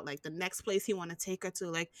talked about like the next place he want to take her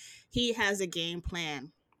to. Like he has a game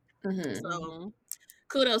plan. So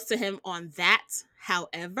kudos to him on that.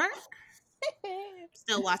 However,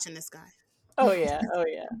 still watching this guy. Oh yeah.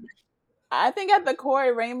 I think at the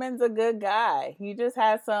core, Raymond's a good guy. He just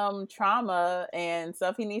has some trauma and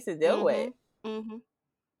stuff he needs to deal with. Mm-hmm.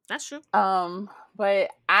 That's true.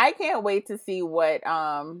 But I can't wait to see what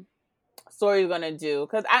Story's gonna do.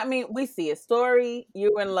 Because I mean, we see it. Story,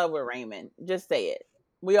 you're in love with Raymond. Just say it.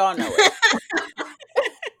 We all know it.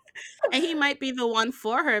 And he might be the one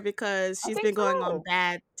for her because she's been going on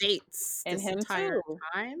bad dates this entire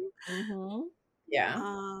time. Mm-hmm.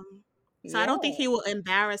 Yeah. So I don't think he will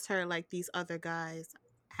embarrass her like these other guys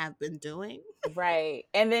have been doing. Right.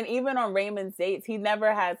 And then even on Raymond's dates, he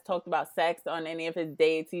never has talked about sex on any of his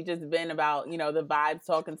dates. He's just been about, the vibes,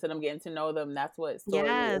 talking to them, getting to know them. That's what Story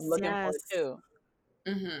is looking for too.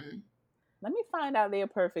 Mm-hmm. Let me find out they're a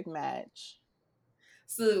perfect match.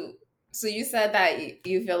 So you said that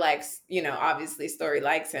you feel like, obviously Story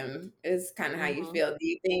likes him is kind of how you feel. Do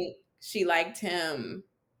you think she liked him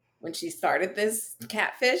when she started this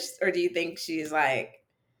catfish? Or do you think she's like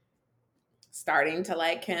starting to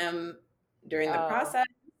like him during the process?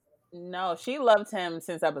 No, she loved him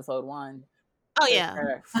since episode 1. Oh yeah,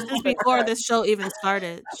 since before this show even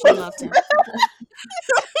started, she loved him.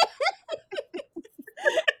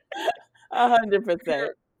 100%.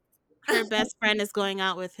 Her best friend is going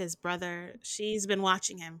out with his brother. She's been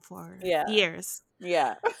watching him for years.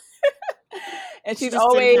 Yeah. And She she's just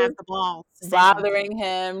always didn't have the balls to say something. bothering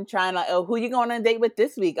him, trying to, oh, who you going on a date with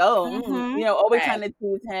this week? Oh, Mhm. you know, always Right. trying to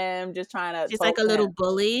tease him, just trying to She's talk like a to little him.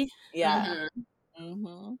 bully. Yeah. Mhm.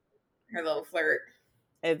 Mm-hmm. Her little flirt.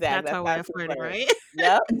 Exactly. That's her way of she flirting, flirts. right?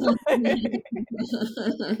 Yep.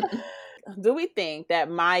 Do we think that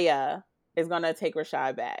Maya is going to take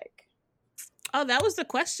Rashad back? Oh, that was the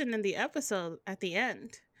question in the episode at the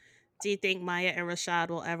end. Do you think Maya and Rashad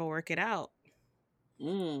will ever work it out?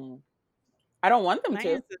 I don't want them My to.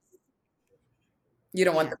 answer is You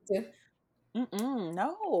don't want yeah. them to?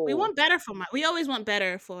 No. We want better for we always want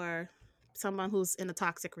better for someone who's in a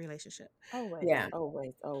toxic relationship. Always. Yeah.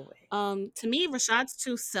 Always. To me, Rashad's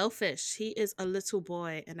too selfish. He is a little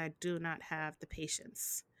boy, and I do not have the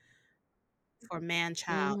patience for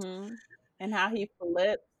man-child. Mm-hmm. And how he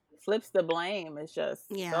flips the blame is just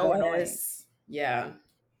Yeah. so annoying. Yes. Yeah.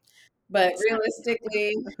 But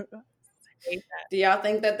realistically, do y'all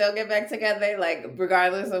think that they'll get back together? Like,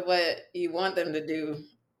 regardless of what you want them to do?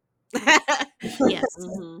 Yes.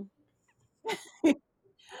 Mm-hmm.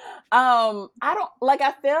 I don't like.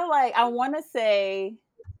 I feel like I want to say.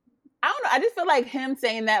 I don't know. I just feel like him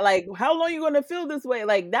saying that, like, how long you gonna feel this way?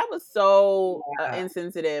 Like, that was so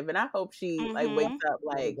insensitive. And I hope she like wakes up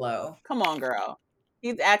like, come on, girl.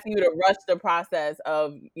 He's asking you to rush the process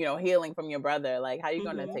of, you know, healing from your brother. Like, how you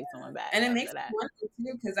gonna take someone back? And it after makes that? me wonder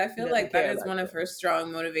too, because I feel doesn't like that care is about one of her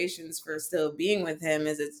strong motivations for still being with him.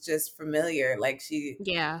 Is it's just familiar. Like she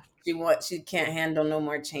can't handle no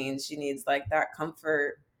more change. She needs like that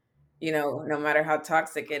comfort, you know, no matter how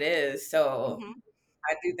toxic it is. So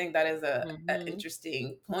I do think that is an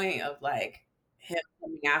interesting point of like him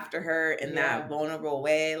coming after her in that vulnerable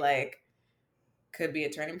way. Like, could be a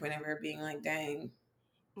turning point of her being like, dang,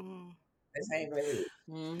 this ain't really.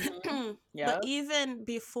 But even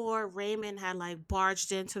before Raymond had like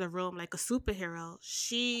barged into the room like a superhero,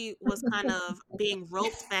 she was kind of being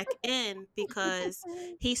roped back in because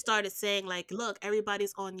he started saying like, look,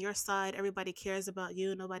 everybody's on your side, everybody cares about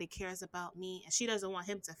you, nobody cares about me, and she doesn't want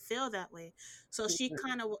him to feel that way. So she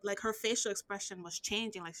kind of like, her facial expression was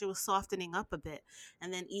changing, like she was softening up a bit.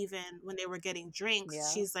 And then even when they were getting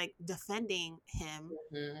drinks, she's like defending him.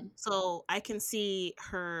 So I can see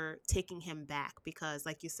her taking him back because,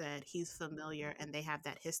 like you said, he's familiar and they have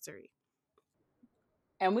that history.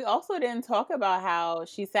 And we also didn't talk about how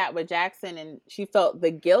she sat with Jackson and she felt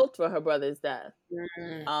the guilt for her brother's death.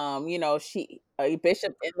 You know,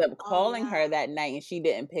 Bishop ended up calling her that night and she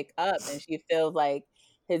didn't pick up, and she feels like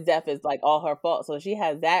his death is like all her fault. So she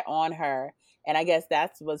has that on her, and I guess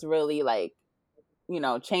that's what's really like, you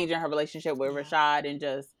know, changing her relationship with Rashad and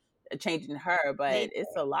just changing her. But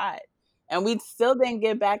it's a lot. And we still didn't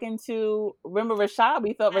get back into, remember Rashad?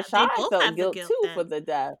 We felt Rashad felt guilt too for the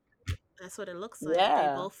death. That's what it looks like.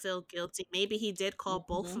 They both feel guilty. Maybe he did call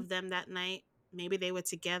both of them that night. Maybe they were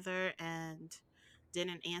together and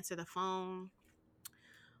didn't answer the phone.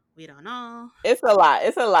 We don't know. It's a lot.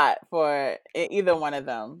 It's a lot for either one of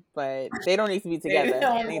them, but they don't need to be together.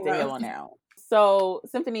 They need to heal on their own. So,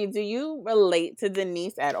 Symphony, do you relate to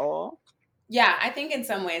Denise at all? Yeah, I think in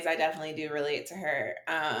some ways I definitely do relate to her.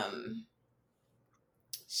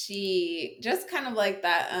 She just kind of like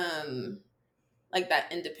that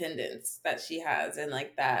independence that she has, and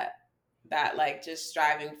like that like just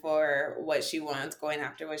striving for what she wants, going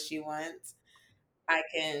after what she wants. I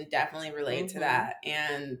can definitely relate to that.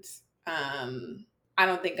 And I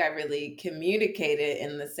don't think I really communicate it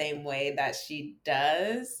in the same way that she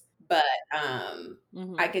does, but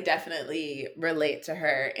I could definitely relate to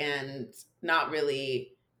her and not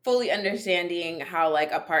really fully understanding how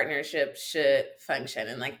like a partnership should function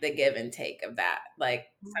and like the give and take of that. Like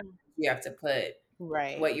sometimes you have to put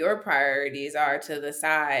what your priorities are to the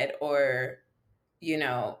side, or, you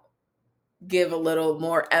know, give a little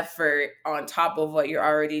more effort on top of what you're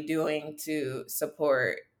already doing to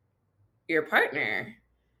support your partner.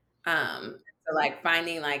 So like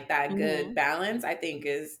finding like that good balance, I think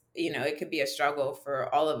is, you know, it could be a struggle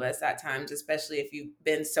for all of us at times, especially if you've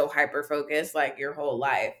been so hyper focused like your whole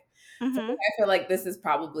life. So I feel like this is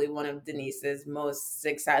probably one of Denise's most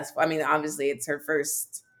successful. I mean, obviously it's her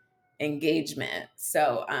first engagement.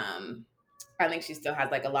 So I think she still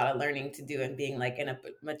has like a lot of learning to do and being like in a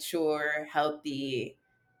mature, healthy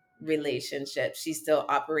relationship. She still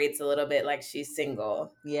operates a little bit like she's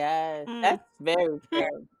single. Yes, that's very true.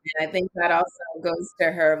 And I think that also goes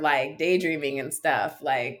to her like daydreaming and stuff,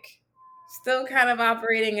 like still kind of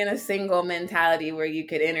operating in a single mentality where you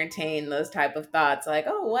could entertain those type of thoughts like,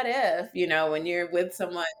 oh, what if, you know, when you're with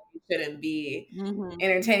someone, you shouldn't be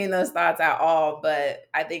entertaining those thoughts at all. But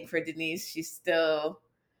I think for Denise, she's still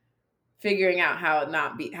figuring out how to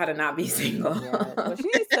not be single. Well, she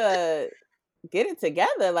needs to get it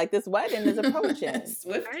together. Like, this wedding is approaching.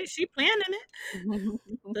 Swift. All right, she planning it.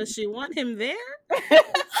 Does she want him there?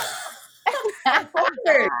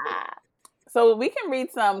 So we can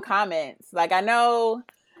read some comments. Like, I know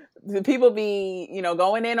the people be,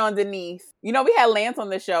 going in on Denise. We had Lance on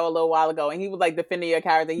the show a little while ago, and he was like defending your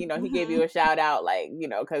character. He gave you a shout out, like,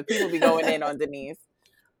 because people be going in on Denise.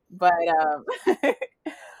 But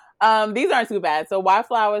these aren't too bad. So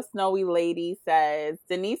Wildflower Snowy Lady says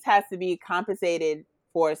Denise has to be compensated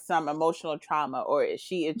for some emotional trauma, or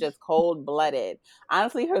she is just cold-blooded.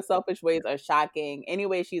 Honestly, her selfish ways are shocking.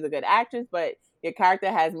 Anyway, she's a good actress, but your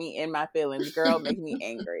character has me in my feelings. Girl, makes me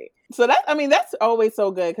angry. So that's always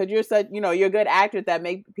so good, because you're such, you're a good actress that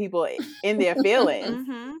make people in their feelings.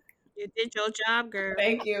 You did your job, girl.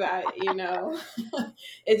 Thank you.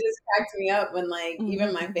 It just cracks me up when, like,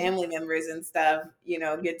 even my family members and stuff,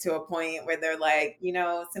 get to a point where they're like,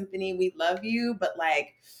 Symphony, we love you, but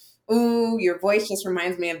like, ooh, your voice just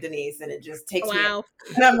reminds me of Denise, and it just takes me out.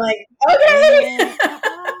 And I'm like, okay.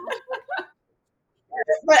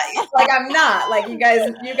 But like, I'm not. Like, you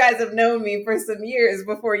guys have known me for some years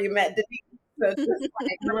before you met Denise. So just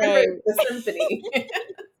like, remember the Symphony.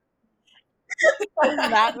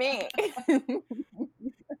 Not me.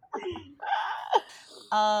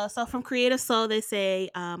 So from Creative Soul, they say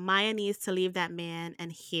Maya needs to leave that man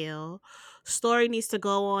and heal. Story needs to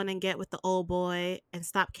go on and get with the old boy and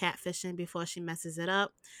stop catfishing before she messes it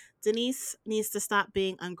up. Denise needs to stop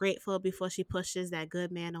being ungrateful before she pushes that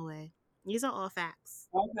good man away. These are all facts.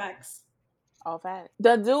 All facts. All facts.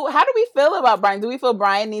 How do we feel about Brian? Do we feel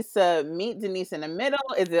Brian needs to meet Denise in the middle?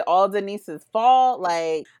 Is it all Denise's fault?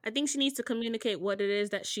 Like, I think she needs to communicate what it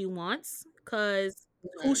is that she wants, because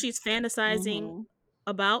who she's fantasizing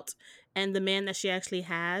about and the man that she actually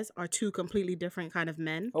has are two completely different kind of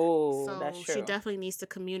men. Oh, so that's true. She definitely needs to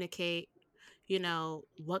communicate,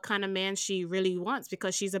 what kind of man she really wants,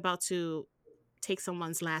 because she's about to take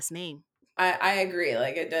someone's last name. I agree.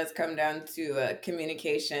 Like, it does come down to a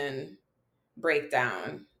communication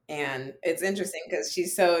breakdown. And it's interesting because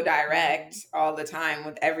she's so direct all the time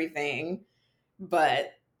with everything,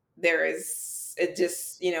 but it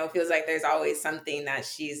just, feels like there's always something that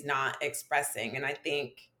she's not expressing. And I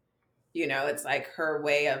think, it's like her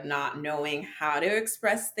way of not knowing how to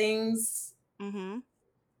express things in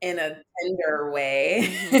a tender way,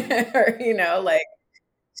 or, like,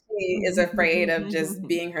 she is afraid of just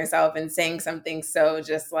being herself and saying something so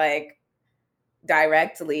just like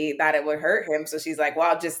directly that it would hurt him. So she's like,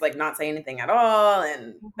 well, I'll just like not say anything at all.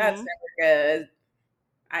 And that's never good.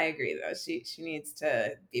 I agree though. She needs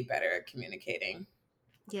to be better at communicating.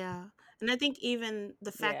 Yeah. And I think even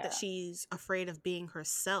the fact that she's afraid of being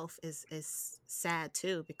herself is sad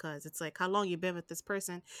too, because it's like, how long you been with this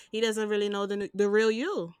person? He doesn't really know the real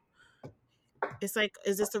you. It's like,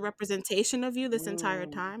 is this a representation of you this entire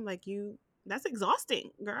time? Like, that's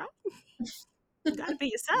exhausting, girl. You gotta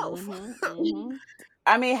be yourself.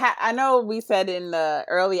 I mean, I know we said in the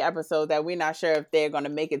early episode that we're not sure if they're going to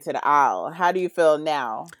make it to the aisle. How do you feel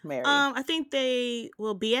now, Mary? I think they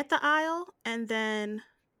will be at the aisle, and then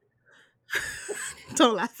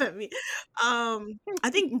don't laugh at me. I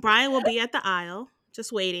think Brian will be at the aisle,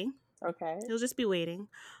 just waiting. Okay. He'll just be waiting.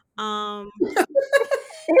 And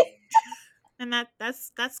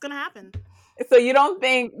that's gonna happen. So you don't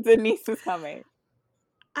think Denise is coming?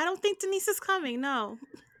 I don't think Denise is coming. No,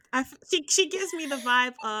 she gives me the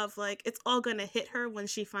vibe of like it's all gonna hit her when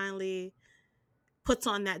she finally puts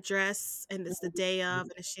on that dress and it's the day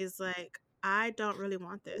of, and she's like, I don't really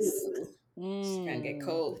want this. She's gonna get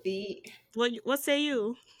cold feet. What say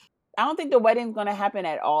you? I don't think the wedding's gonna happen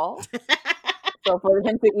at all. So for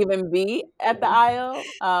him to even be at the aisle,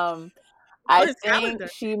 I think calendar.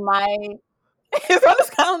 She might. It's on his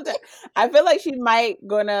calendar. I feel like she might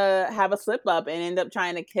gonna have a slip up and end up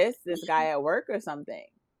trying to kiss this guy at work or something.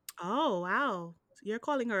 Oh wow! You're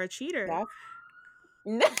calling her a cheater.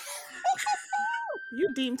 You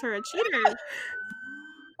deemed her a cheater.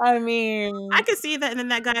 I mean, I could see that, and then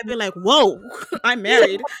that guy would be like, "Whoa, I'm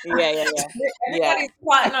married." Yeah. Everybody's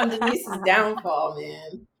plotting on Denise's downfall,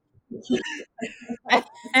 man.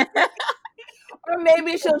 Or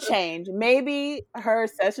maybe she'll change. Maybe her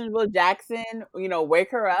sessions with Jackson, wake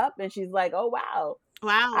her up, and she's like, "Oh wow,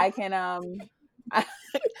 I can."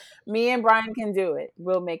 Me and Brian can do it.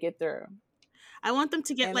 We'll make it through. I want them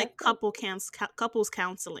to get like couples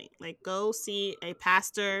counseling. Like, go see a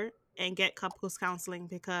pastor and get couples counseling,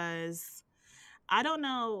 because I don't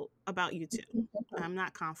know about you two. I'm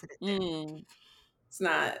not confident. It's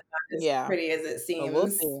not as pretty as it seems. We'll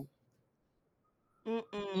see.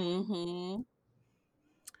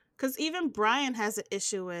 Because even Brian has an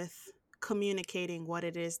issue with communicating what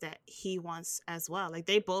it is that he wants as well. Like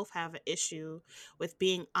they both have an issue with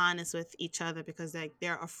being honest with each other because like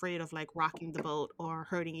they're afraid of like rocking the boat or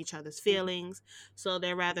hurting each other's feelings. So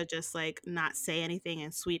they're rather just like not say anything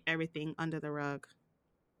and sweep everything under the rug.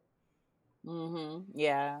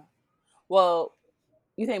 Yeah. Well,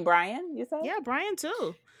 you think Brian, you said? Yeah, Brian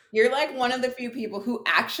too. You're like one of the few people who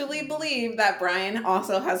actually believe that Brian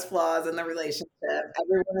also has flaws in the relationship.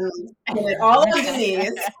 Everyone and it all on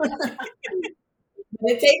Denise.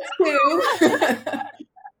 It takes two.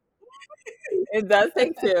 It does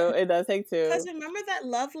take two. It does take two. Because remember that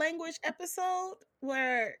love language episode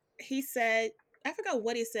where he said, I forgot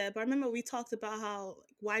what he said, but I remember we talked about how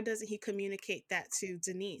why doesn't he communicate that to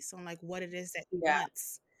Denise on like what it is that he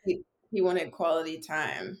wants. He wanted quality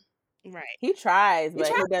time. Right. He tries, but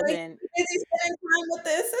he doesn't. He's spending time with the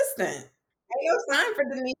assistant. Ain't no time for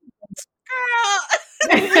Denise.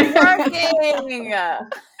 Girl, working.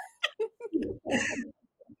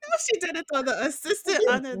 No, she didn't throw the assistant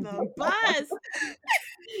under the bus.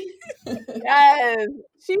 Yes,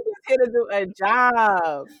 she was here to do a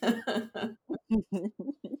job.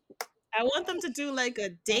 I want them to do like a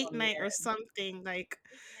date night or something, like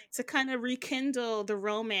to kind of rekindle the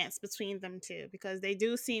romance between them two, because they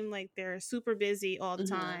do seem like they're super busy all the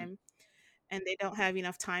time and they don't have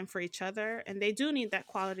enough time for each other, and they do need that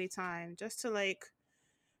quality time just to like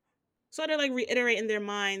sort of like reiterate in their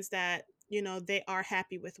minds that, you know, they are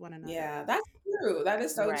happy with one another. Yeah, that's true. That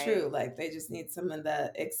is so true. Like they just need some of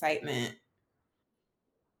the excitement.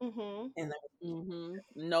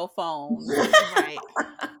 No phone. Right.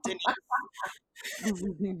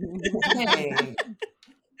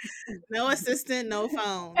 No assistant, no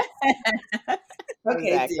phone.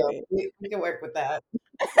 Okay, exactly. Deal. We can work with that.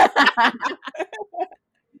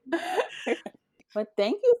 But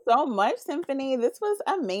thank you so much, Symphony. This was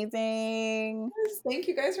amazing. Yes, thank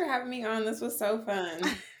you guys for having me on. This was so fun.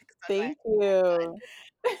 Thank you.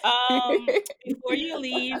 Before you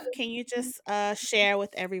leave, can you just share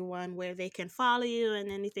with everyone where they can follow you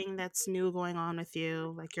and anything that's new going on with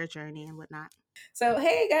you, like your journey and whatnot? So,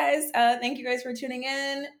 hey guys, thank you guys for tuning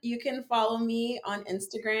in. You can follow me on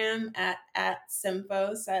Instagram at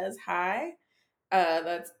Sympho Says Hi.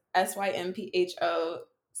 That's SYMPHO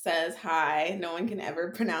Says Hi. No one can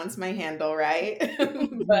ever pronounce my handle right.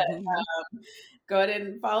 But go ahead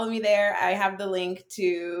and follow me there. I have the link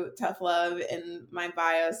to Tough Love in my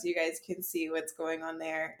bio so you guys can see what's going on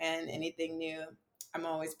there and anything new. I'm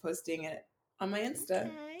always posting it on my Insta.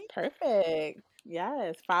 Okay. Perfect.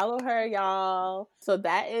 Yes, follow her, y'all. So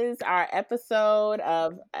that is our episode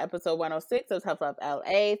 106 of Tough Love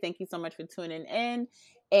LA. Thank you so much for tuning in.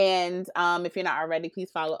 And if you're not already, please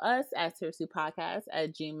follow us at Seriously Podcast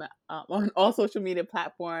at Gmail on all social media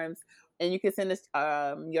platforms. And you can send us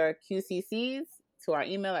your QCCs to our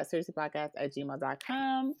email at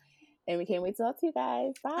seriouslypodcast@gmail.com. And we can't wait to talk to you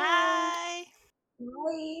guys. Bye. Bye.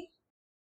 Bye.